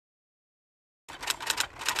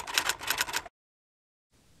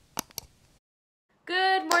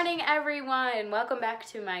morning, everyone. Welcome back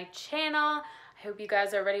to my channel. I hope you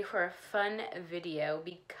guys are ready for a fun video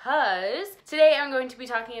because today I'm going to be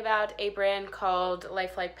talking about a brand called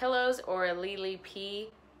Lifelike Pillows, or Lily P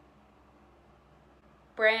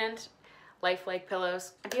brand. Lifelike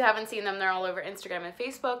Pillows. If you haven't seen them, they're all over Instagram and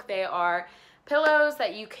Facebook. They are pillows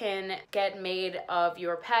that you can get made of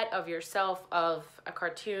your pet, of yourself, of a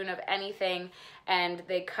cartoon, of anything, and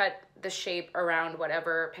they cut the shape around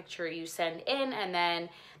whatever picture you send in, and then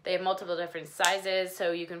they have multiple different sizes,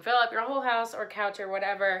 so you can fill up your whole house or couch or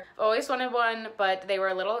whatever. I've always wanted one, but they were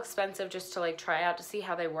a little expensive just to like try out to see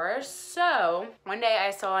how they were. So one day I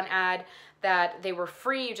saw an ad that they were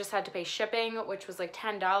free, you just had to pay shipping, which was like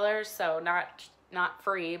 $10, so not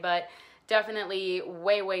free, but definitely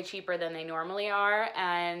way cheaper than they normally are.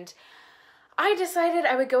 And I decided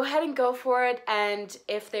I would go ahead and go for it, and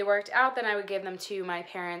if they worked out, then I would give them to my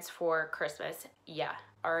parents for Christmas. Yeah,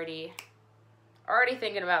 already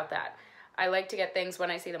thinking about that. I like to get things when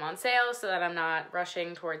I see them on sale so that I'm not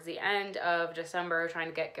rushing towards the end of December trying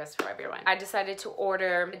to get gifts for everyone. I decided to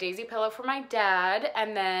order a daisy pillow for my dad,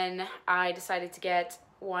 and then I decided to get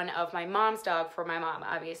one of my mom's dog for my mom,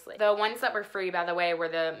 obviously. The ones that were free, by the way, were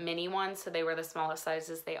the mini ones, so they were the smallest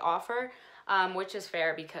sizes they offer, which is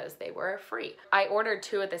fair because they were free. I ordered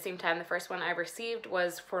two at the same time. The first one I received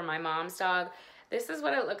was for my mom's dog. This is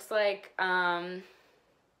what it looks like.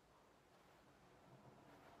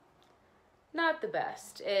 Not the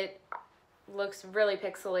best. It looks really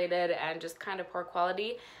pixelated and just kind of poor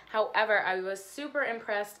quality. However, I was super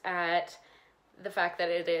impressed at the fact that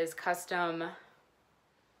it is custom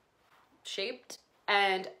shaped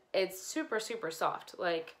and it's super soft,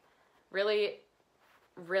 like really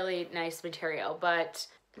nice material. But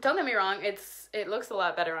don't get me wrong, it looks a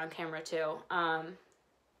lot better on camera too.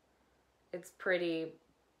 It's pretty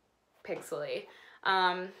pixely.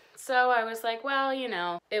 So I was like, well, you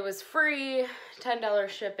know, it was free, $10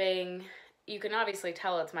 shipping. You can obviously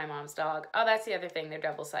tell it's my mom's dog. Oh, that's the other thing, they're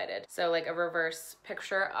double-sided. So like a reverse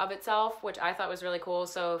picture of itself, which I thought was really cool.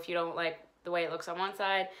 So if you don't like the way it looks on one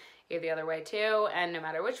side, you have the other way too. And no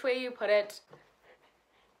matter which way you put it,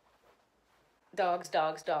 dogs.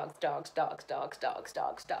 I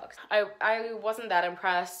wasn't that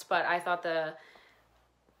impressed, but I thought the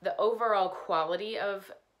overall quality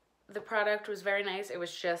of the product was very nice. It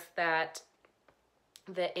was just that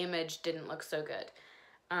the image didn't look so good.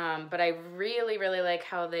 But I really like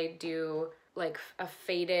how they do like a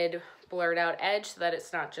faded, blurred out edge so that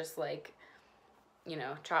it's not just like, you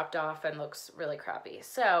know, chopped off and looks really crappy.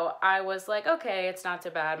 So I was like, okay, it's not so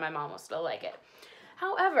bad. My mom will still like it.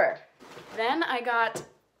 However, then I got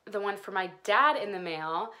the one for my dad in the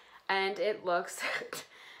mail, and it looks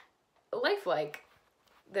lifelike.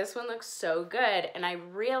 This one looks so good, and I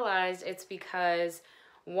realized it's because,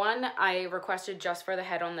 one, I requested just for the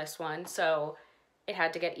head on this one, so it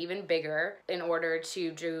had to get even bigger in order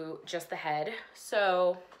to do just the head.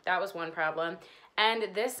 So that was one problem.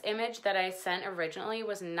 And this image that I sent originally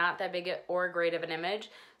was not that big or great of an image,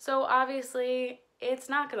 so obviously it's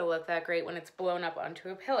not gonna look that great when it's blown up onto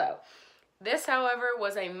a pillow. This, however,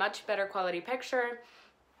 was a much better quality picture,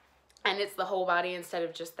 and it's the whole body instead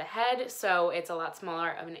of just the head, so it's a lot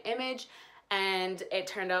smaller of an image, and it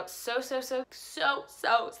turned out so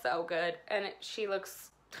good. And she looks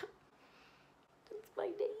it's my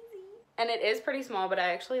Daisy, and it is pretty small, but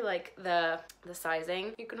I actually like the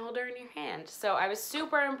sizing. You can hold her in your hand, so I was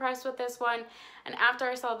super impressed with this one. And after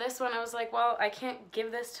I saw this one, I was like, well, I can't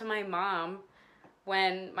give this to my mom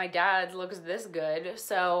when my dad looks this good,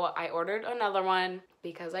 so I ordered another one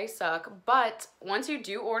because I suck. But once you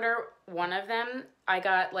do order one of them, I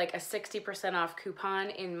got like a 60% off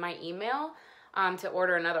coupon in my email to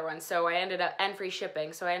order another one. So I ended up, and free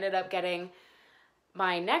shipping, so I ended up getting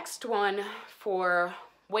my next one for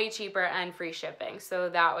way cheaper and free shipping. So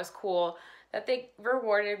that was cool that they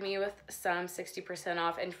rewarded me with some 60%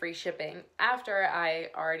 off and free shipping after I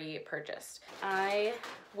already purchased. I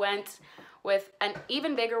went with an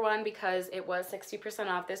even bigger one because it was 60%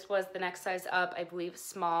 off. This was the next size up, I believe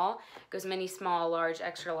small. It goes mini, small, large,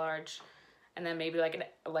 extra large, and then maybe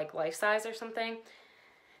like life size or something.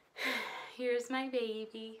 Here's my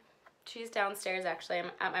baby. She's downstairs, actually.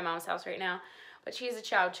 I'm at my mom's house right now, but she's a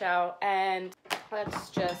chow chow, and let's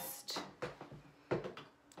just,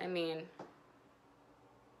 I mean,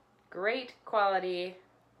 great quality.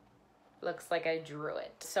 Looks like I drew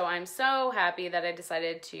it. So I'm so happy that I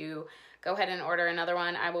decided to go ahead and order another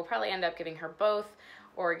one. I will probably end up giving her both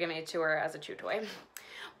or giving it to her as a chew toy.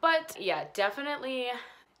 But yeah, definitely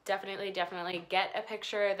get a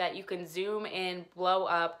picture that you can zoom in, blow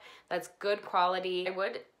up, that's good quality. I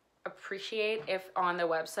would appreciate if on the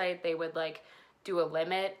website they would like do a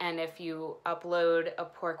limit, and if you upload a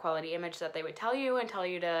poor quality image that they would tell you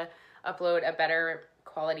to upload a better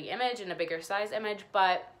quality image and a bigger size image.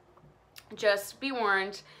 But just be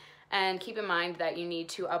warned and keep in mind that you need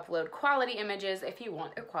to upload quality images if you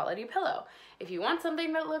want a quality pillow. If you want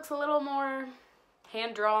something that looks a little more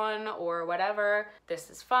hand-drawn or whatever, this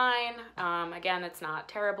is fine. Again, it's not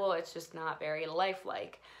terrible, it's just not very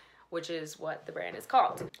lifelike, which is what the brand is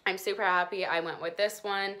called. I'm super happy I went with this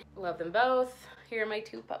one. Love them both. Here are my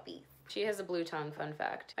two puppies. She has a blue tongue, fun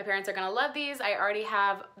fact. My parents are gonna love these. I already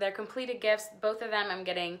have their completed gifts. Both of them, I'm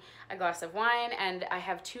getting a glass of wine, and I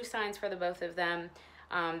have 2 signs for the both of them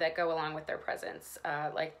that go along with their presents,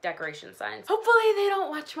 like decoration signs. Hopefully they don't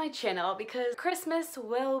watch my channel because Christmas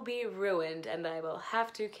will be ruined and I will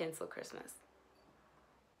have to cancel Christmas.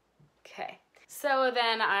 Okay. So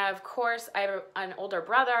then, of course, I have an older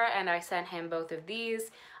brother, and I sent him both of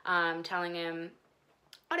these, telling him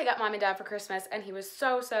what I got Mom and Dad for Christmas, and he was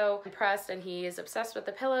so impressed, and he is obsessed with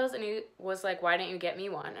the pillows, and he was like, why didn't you get me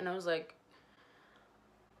one? And I was like,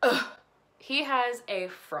 ugh. He has a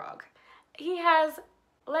frog. He has,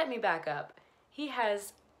 let me back up, he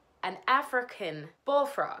has an African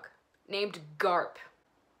bullfrog named Garp.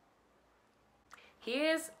 He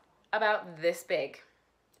is about this big.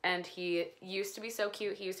 And he used to be so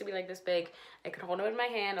cute. He used to be like this big. I could hold him in my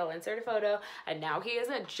hand. I'll insert a photo. And now he is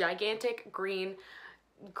a gigantic green,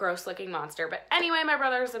 gross looking monster. But anyway, my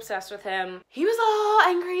brother is obsessed with him. He was all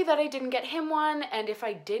angry that I didn't get him one. And if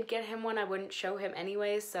I did get him one, I wouldn't show him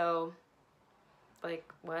anyway. So,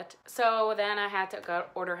 like, what? So then I had to go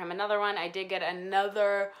order him another one. I did get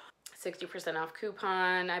another 60% off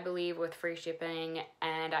coupon, I believe, with free shipping.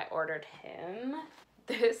 And I ordered him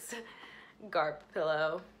this Garp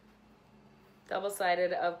pillow.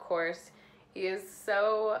 Double-sided, of course. He is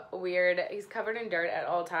so weird. He's covered in dirt at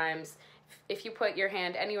all times. If you put your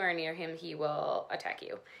hand anywhere near him, he will attack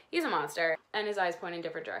you. He's a monster, and his eyes point in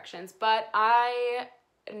different directions. But I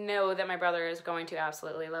know that my brother is going to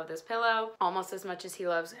absolutely love this pillow, almost as much as he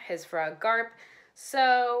loves his frog Garp.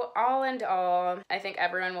 So all in all, I think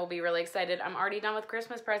everyone will be really excited. I'm already done with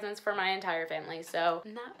Christmas presents for my entire family, so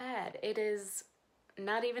not bad. It is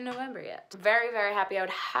not even November yet. Very happy. I would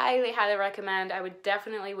highly recommend. I would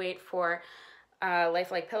definitely wait for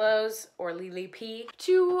Lifelike Pillows or Lily P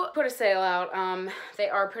to put a sale out. They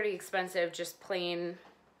are pretty expensive, just plain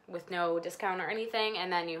with no discount or anything,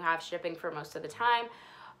 and then you have shipping for most of the time.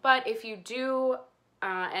 But if you do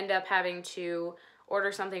end up having to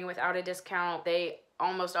order something without a discount, they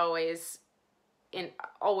almost always in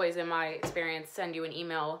my experience send you an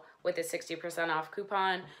email with a 60% off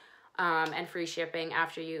coupon. And free shipping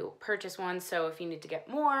after you purchase one. So if you need to get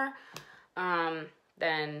more,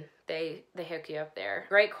 then they hook you up there.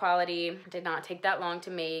 Great quality. Did not take that long to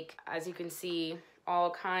make. As you can see, all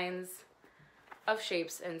kinds of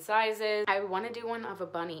shapes and sizes. I want to do one of a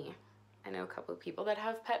bunny. I know a couple of people that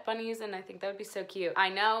have pet bunnies, and I think that would be so cute. I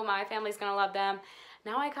know my family's gonna love them.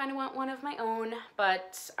 Now I kind of want one of my own,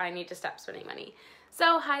 but I need to stop spending money.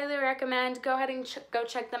 So highly recommend. Go ahead and go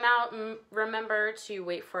check them out. Remember to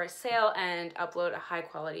wait for a sale and upload a high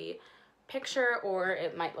quality picture, or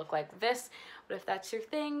it might look like this. But if that's your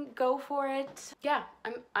thing, go for it. Yeah,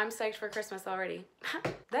 I'm psyched for Christmas already.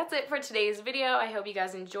 That's it for today's video. I hope you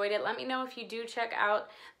guys enjoyed it. Let me know if you do check out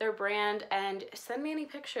their brand, and send me any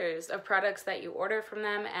pictures of products that you order from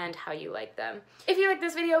them and how you like them. If you like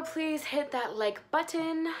this video, please hit that like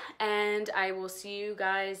button, and I will see you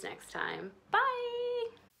guys next time. Bye!